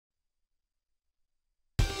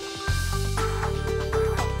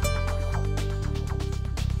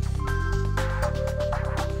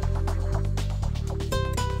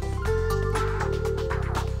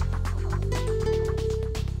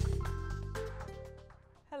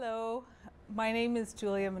Hello, my name is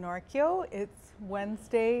Julia Monorchio. It's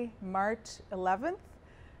Wednesday, March 11th,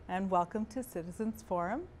 and welcome to Citizens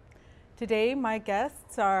Forum. Today my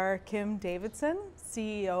guests are Kim Davidson,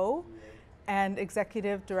 CEO and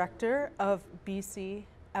Executive Director of BC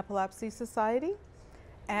Epilepsy Society,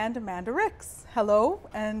 and Amanda Ricks. Hello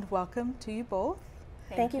and welcome to you both.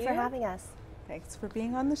 Thank you for having us. Thanks for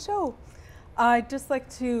being on the show. I'd just like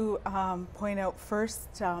to point out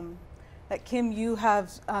first that Kim, you have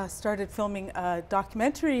started filming a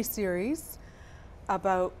documentary series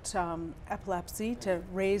about epilepsy to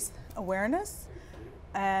raise awareness.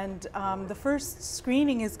 And the first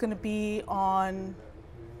screening is going to be on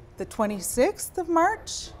the 26th of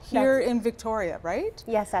March here in Victoria, right?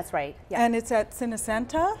 Yes, that's right. Yeah. And it's at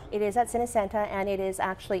Cinecenta? It is at Cinecenta, and it is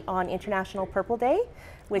actually on International Purple Day,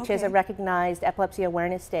 which is a recognized epilepsy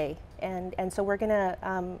awareness day. And so we're going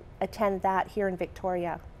to attend that here in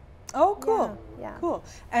Victoria. Oh, cool. Yeah. Cool.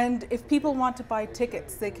 And if people want to buy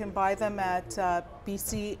tickets, they can buy them at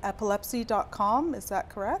bcepilepsy.com. Is that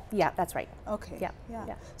correct? Yeah, that's right. Okay. Yeah.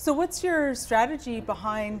 So what's your strategy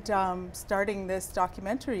behind starting this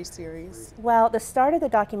documentary series? Well, the start of the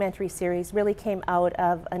documentary series really came out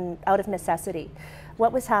of necessity.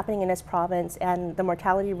 What was happening in this province and the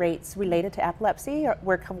mortality rates related to epilepsy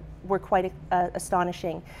were quite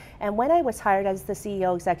astonishing. And when I was hired as the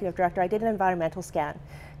CEO, Executive Director, I did an environmental scan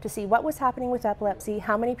to see what was happening with epilepsy,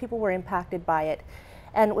 how many people were impacted by it.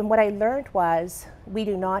 And what I learned was we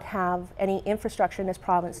do not have any infrastructure in this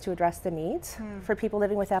province to address the needs for people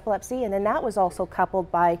living with epilepsy. And then that was also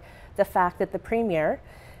coupled by the fact that the Premier,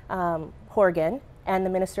 Horgan, and the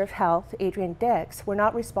Minister of Health, Adrian Dix, were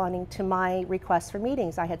not responding to my requests for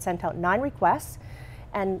meetings. I had sent out 9 requests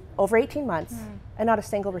and over 18 months and not a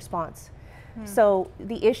single response. So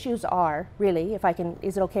the issues are really, if I can,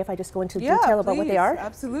 is it okay if I just go into detail about what they are?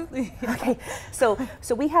 Absolutely. Okay, so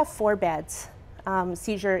we have 4 beds,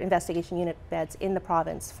 seizure investigation unit beds in the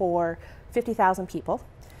province for 50,000 people.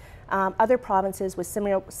 Other provinces with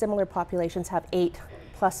similar populations have 8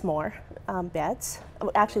 plus more beds.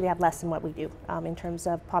 Actually, they have less than what we do in terms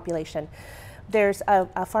of population. There's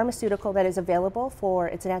a pharmaceutical that is available for,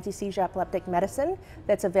 it's an anti-seizure epileptic medicine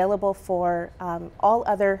that's available for all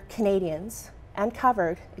other Canadians and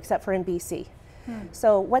covered except for in BC.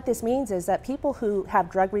 So what this means is that people who have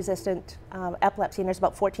drug-resistant epilepsy, and there's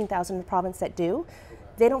about 14,000 in the province that do,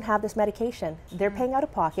 they don't have this medication. They're paying out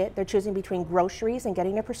of pocket, they're choosing between groceries and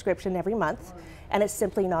getting a prescription every month, and it's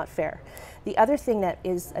simply not fair. The other thing that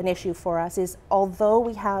is an issue for us is, although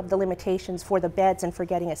we have the limitations for the beds and for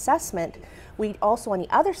getting assessment, we also on the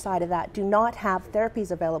other side of that do not have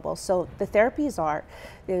therapies available. So the therapies are,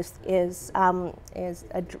 the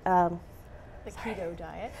keto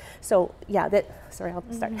diet. So yeah, sorry, I'll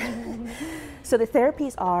start. So the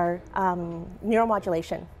therapies are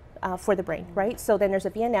neuromodulation for the brain, right? So then there's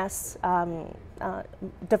a VNS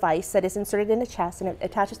device that is inserted in the chest and it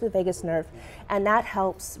attaches to the vagus nerve, and that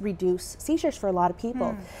helps reduce seizures for a lot of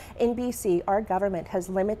people. In BC, our government has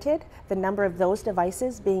limited the number of those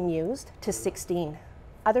devices being used to 16.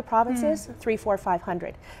 Other provinces, 300, 400,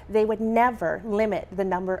 500. They would never limit the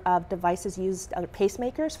number of devices used,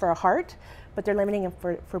 pacemakers for a heart, but they're limiting them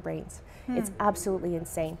for brains. It's absolutely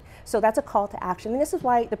insane. So that's a call to action. And this is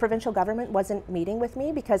why the provincial government wasn't meeting with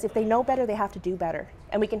me, because if they know better, they have to do better.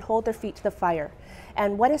 And we can hold their feet to the fire.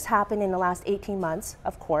 And what has happened in the last 18 months,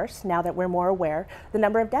 of course, now that we're more aware, the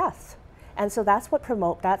number of deaths. And so that's what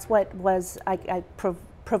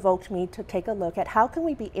provoked me to take a look at how can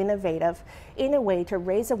we be innovative in a way to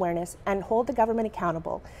raise awareness and hold the government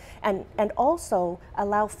accountable, and also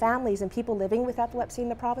allow families and people living with epilepsy in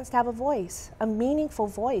the province to have a voice, a meaningful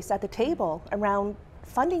voice at the table around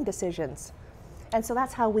funding decisions. And so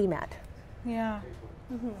that's how we met. Yeah,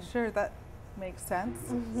 sure, that makes sense.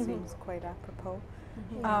 Seems quite apropos.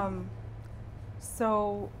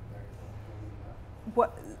 So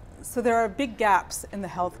there are big gaps in the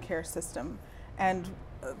healthcare system, and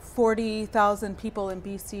 40,000 people in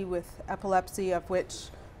BC with epilepsy, of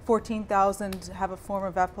which 14,000 have a form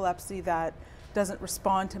of epilepsy that doesn't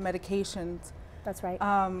respond to medications. That's right.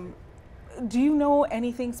 Do you know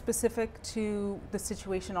anything specific to the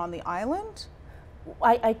situation on the island?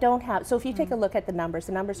 I don't have, so if you take a look at the numbers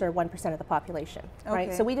are 1% of the population,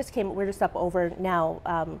 right? So we're just up over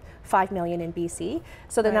now 5 million in BC.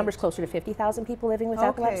 So the number's closer to 50,000 people living with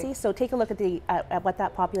epilepsy. So take a look at at what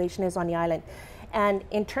that population is on the island. And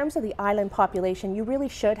in terms of the island population, you really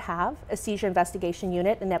should have a seizure investigation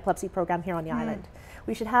unit, an epilepsy program here on the island.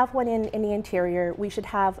 We should have one in the interior. We should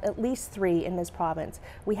have at least 3 in this province.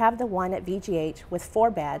 We have the one at VGH with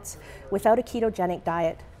 4 beds without a ketogenic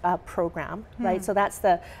diet program, right? So that's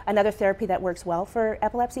another therapy that works well for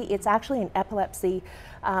epilepsy. It's actually an epilepsy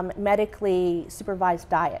medically supervised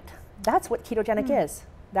diet. That's what ketogenic is.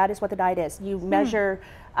 That is what the diet is. You measure,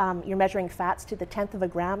 you're measuring fats to the 10th of a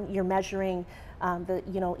gram. You're measuring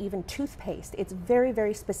even toothpaste. It's very,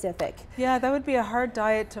 very specific. Yeah, that would be a hard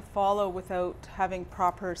diet to follow without having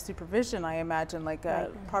proper supervision, I imagine, like a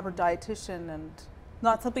proper dietitian, and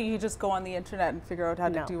not something you just go on the internet and figure out how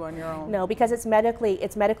to do on your own. No, because it's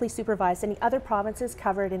medically supervised, and the other provinces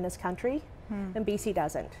cover it in this country, and BC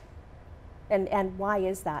doesn't. And why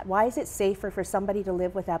is that? Why is it safer for somebody to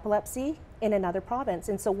live with epilepsy in another province?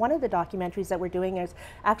 And so one of the documentaries that we're doing is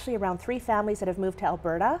actually around 3 families that have moved to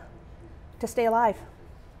Alberta to stay alive,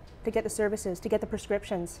 to get the services, to get the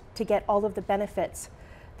prescriptions, to get all of the benefits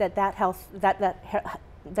that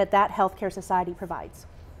healthcare society provides.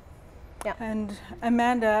 Yeah. And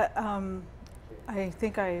Amanda, I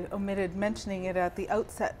think I omitted mentioning it at the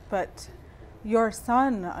outset, but your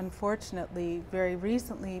son, unfortunately, very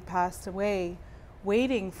recently passed away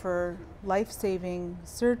waiting for life-saving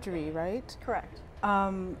surgery, right? Correct.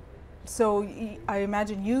 So I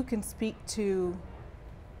imagine you can speak to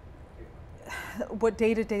what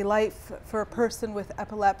day-to-day life for a person with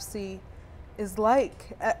epilepsy is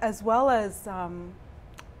like, as well as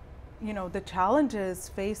the challenges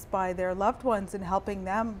faced by their loved ones in helping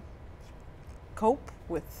them cope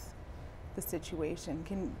with the situation.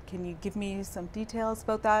 Can you give me some details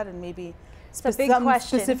about that, and maybe big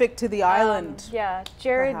question. Specific to the island? Yeah,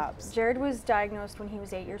 Jared perhaps. Jared was diagnosed when he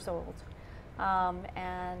was 8 years old.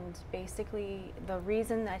 And basically the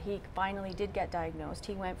reason that he finally did get diagnosed,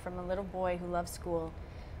 he went from a little boy who loved school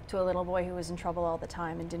to a little boy who was in trouble all the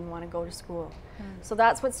time and didn't want to go to school. So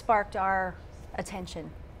that's what sparked our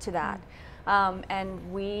attention to that.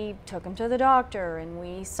 And we took him to the doctor and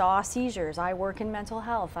we saw seizures. I work in mental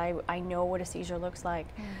health. I know what a seizure looks like.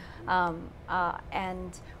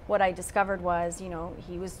 And what I discovered was,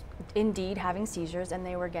 he was indeed having seizures and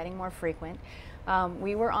they were getting more frequent.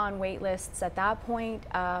 We were on wait lists at that point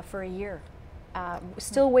for a year,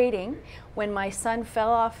 still waiting when my son fell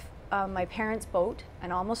off my parents' boat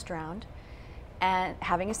and almost drowned and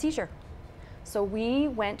having a seizure. So we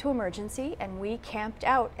went to emergency and we camped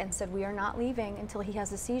out and said we are not leaving until he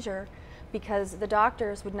has a seizure, because the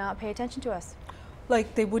doctors would not pay attention to us.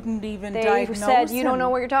 Like they wouldn't even diagnose They said, you him. don't know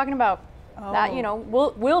what you're talking about. Oh.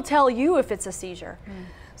 That, we'll tell you if it's a seizure.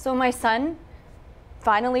 So my son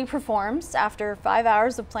finally performs after 5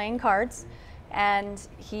 hours of playing cards, and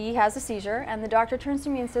he has a seizure, and the doctor turns to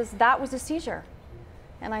me and says, that was a seizure.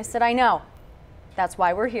 And I said, I know. That's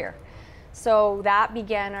why we're here. So that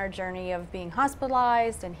began our journey of being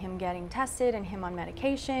hospitalized and him getting tested and him on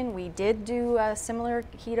medication. We did do a similar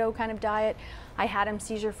keto kind of diet. I had him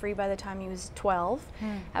seizure-free by the time he was 12,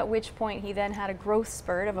 at which point he then had a growth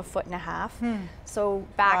spurt of 1.5 feet. So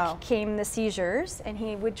back came the seizures, and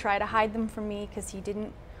he would try to hide them from me because he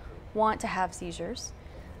didn't want to have seizures.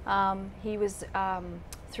 He was,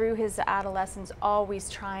 through his adolescence, always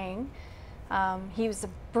trying. He was a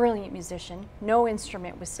brilliant musician. No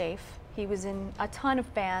instrument was safe. He was in a ton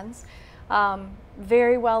of bands,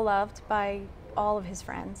 very well loved by all of his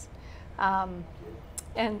friends. And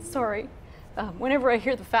sorry, whenever I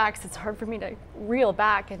hear the facts, it's hard for me to reel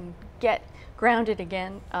back and get grounded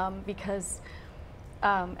again, because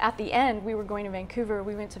at the end, we were going to Vancouver.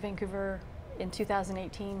 We went to Vancouver in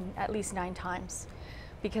 2018 at least 9 times,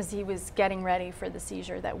 because he was getting ready for the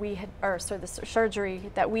seizure that we had, the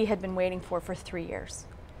surgery that we had been waiting for 3 years.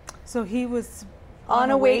 So he was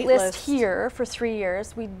on a wait list here for 3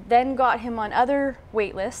 years. We then got him on other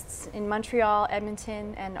wait lists in Montreal,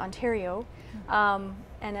 Edmonton, and Ontario.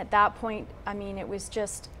 And at that point, I mean, it was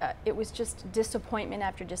just disappointment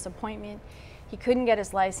after disappointment. He couldn't get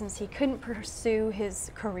his license. He couldn't pursue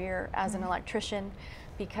his career as an electrician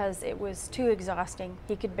because it was too exhausting.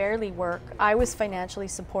 He could barely work. I was financially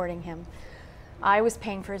supporting him. I was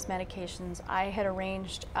paying for his medications. I had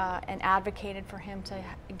arranged and advocated for him to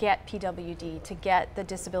get PWD, to get the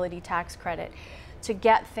disability tax credit, to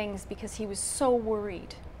get things because he was so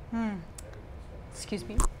worried. Excuse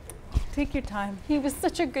me. Take your time. He was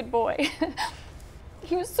such a good boy.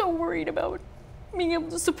 He was so worried about being able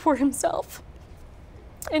to support himself,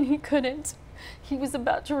 and he couldn't. He was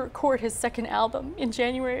about to record his second album in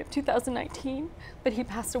January of 2019, but he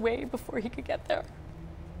passed away before he could get there.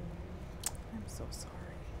 I'm so sorry.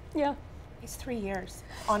 Yeah. He's 3 years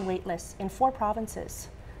on wait lists in 4 provinces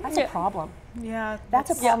That's a problem. Yeah. That's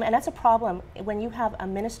a problem, and that's a problem when you have a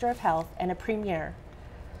Minister of Health and a Premier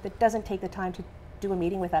that doesn't take the time to do a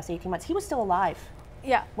meeting with us 18 months. He was still alive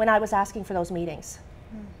when I was asking for those meetings.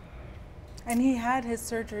 And he had his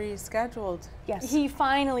surgery scheduled. Yes. He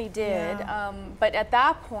finally did, Yeah. but at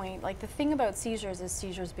that point, like the thing about seizures is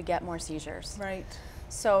seizures beget more seizures. Right.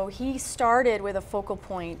 So he started with a focal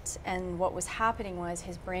point, and what was happening was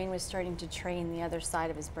his brain was starting to train the other side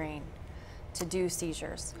of his brain to do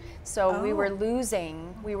seizures. So we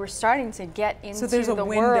were starting to get into there's a the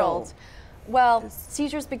window. world. Well,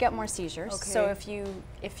 seizures beget more seizures. Okay. So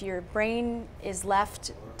if your brain is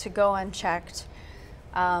left to go unchecked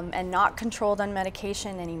and not controlled on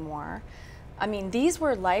medication anymore, I mean, these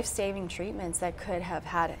were life-saving treatments that could have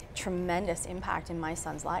had a tremendous impact in my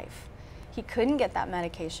son's life. He couldn't get that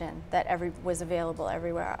medication that was available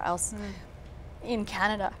everywhere else in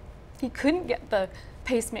Canada. He couldn't get the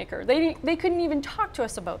pacemaker. They couldn't even talk to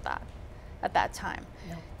us about that at that time.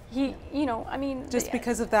 No. He, I mean, just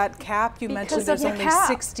because of that cap you mentioned, there's only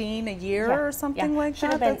 16 a year or something like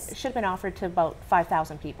that. Should have been offered to about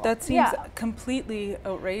 5,000 people. That seems completely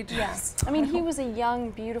outrageous. Yes. I mean, he was a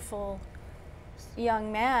young, beautiful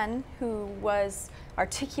young man who was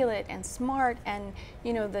articulate and smart, and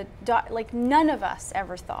like none of us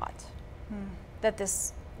ever thought that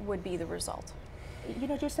this would be the result.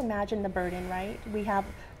 Just imagine the burden, right? We have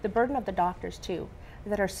the burden of the doctors too,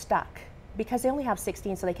 that are stuck because they only have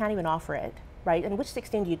 16, so they can't even offer it, right? And which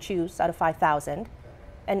 16 do you choose out of 5,000?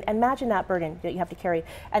 And imagine that burden that you have to carry.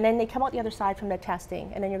 And then they come out the other side from the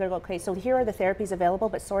testing, and then you're going to go, okay, so here are the therapies available,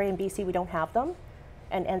 but sorry, in BC we don't have them.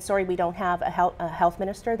 And sorry, we don't have a health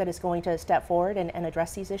minister that is going to step forward and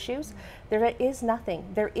address these issues. There is nothing.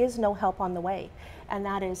 There is no help on the way. And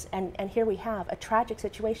that is, and here we have a tragic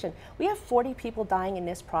situation. We have 40 people dying in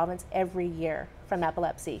this province every year from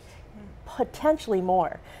epilepsy, potentially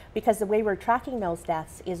more, because the way we're tracking those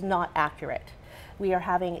deaths is not accurate. We are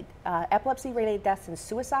having epilepsy-related deaths and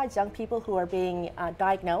suicides, young people who are being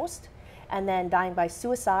diagnosed and then dying by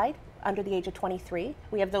suicide under the age of 23.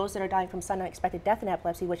 We have those that are dying from sudden unexpected death in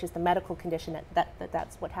epilepsy, which is the medical condition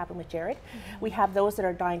that's what happened with Jared. We have those that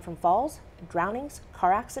are dying from falls, drownings,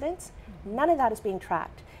 car accidents. None of that is being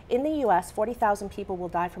tracked. In the US, 40,000 people will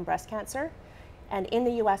die from breast cancer, and in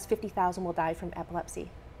the US, 50,000 will die from epilepsy.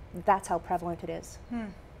 That's how prevalent it is.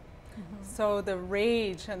 So the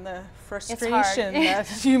rage and the frustration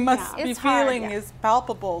that you must be feeling is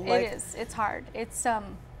palpable. It is. It's hard. It's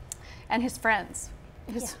and his friends.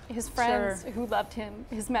 His friends who loved him,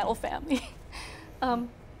 his metal family, who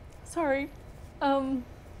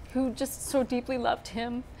just so deeply loved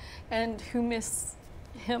him and who miss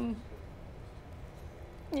him.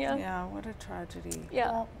 Yeah, what a tragedy.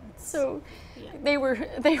 Yeah. Well, so they were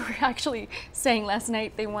actually saying last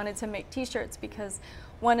night they wanted to make T-shirts because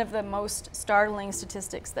one of the most startling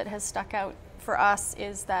statistics that has stuck out for us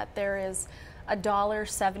is that there is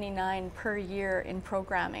 $1.79 per year in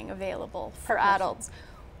programming available for adults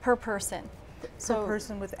per person. Per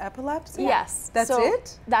person with epilepsy? Yes. That's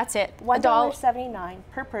it? That's it. $1.79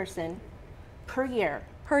 per person per year.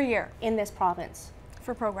 Per year. In this province.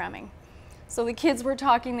 For programming. So the kids were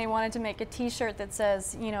talking, they wanted to make a T-shirt that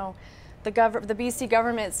says, the BC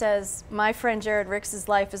government says, my friend Jared Rix's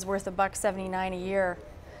life is worth $1.79 a year,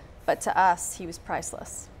 but to us, he was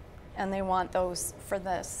priceless. And they want those for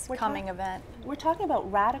this coming event. We're talking about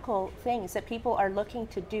radical things that people are looking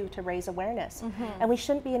to do to raise awareness. And we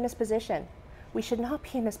shouldn't be in this position. We should not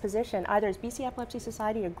be in this position, either as BC Epilepsy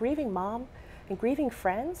Society or grieving mom and grieving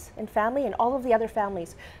friends and family and all of the other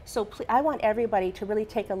families. So I want everybody to really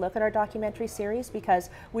take a look at our documentary series because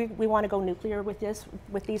we want to go nuclear with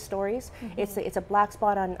these stories. It's a black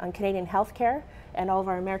spot on Canadian healthcare and all of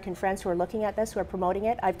our American friends who are looking at this, who are promoting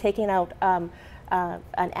it. I've taken out an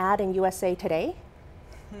ad in USA Today.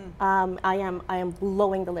 I am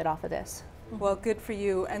blowing the lid off of this. Well, good for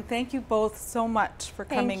you, and thank you both so much for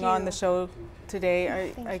coming on the show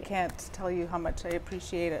today. I can't tell you how much I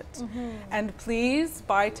appreciate it. And please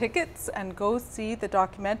buy tickets and go see the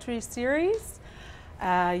documentary series.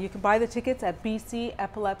 You can buy the tickets at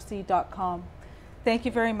bcepilepsy.com. Thank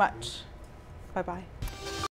you very much. Bye-bye.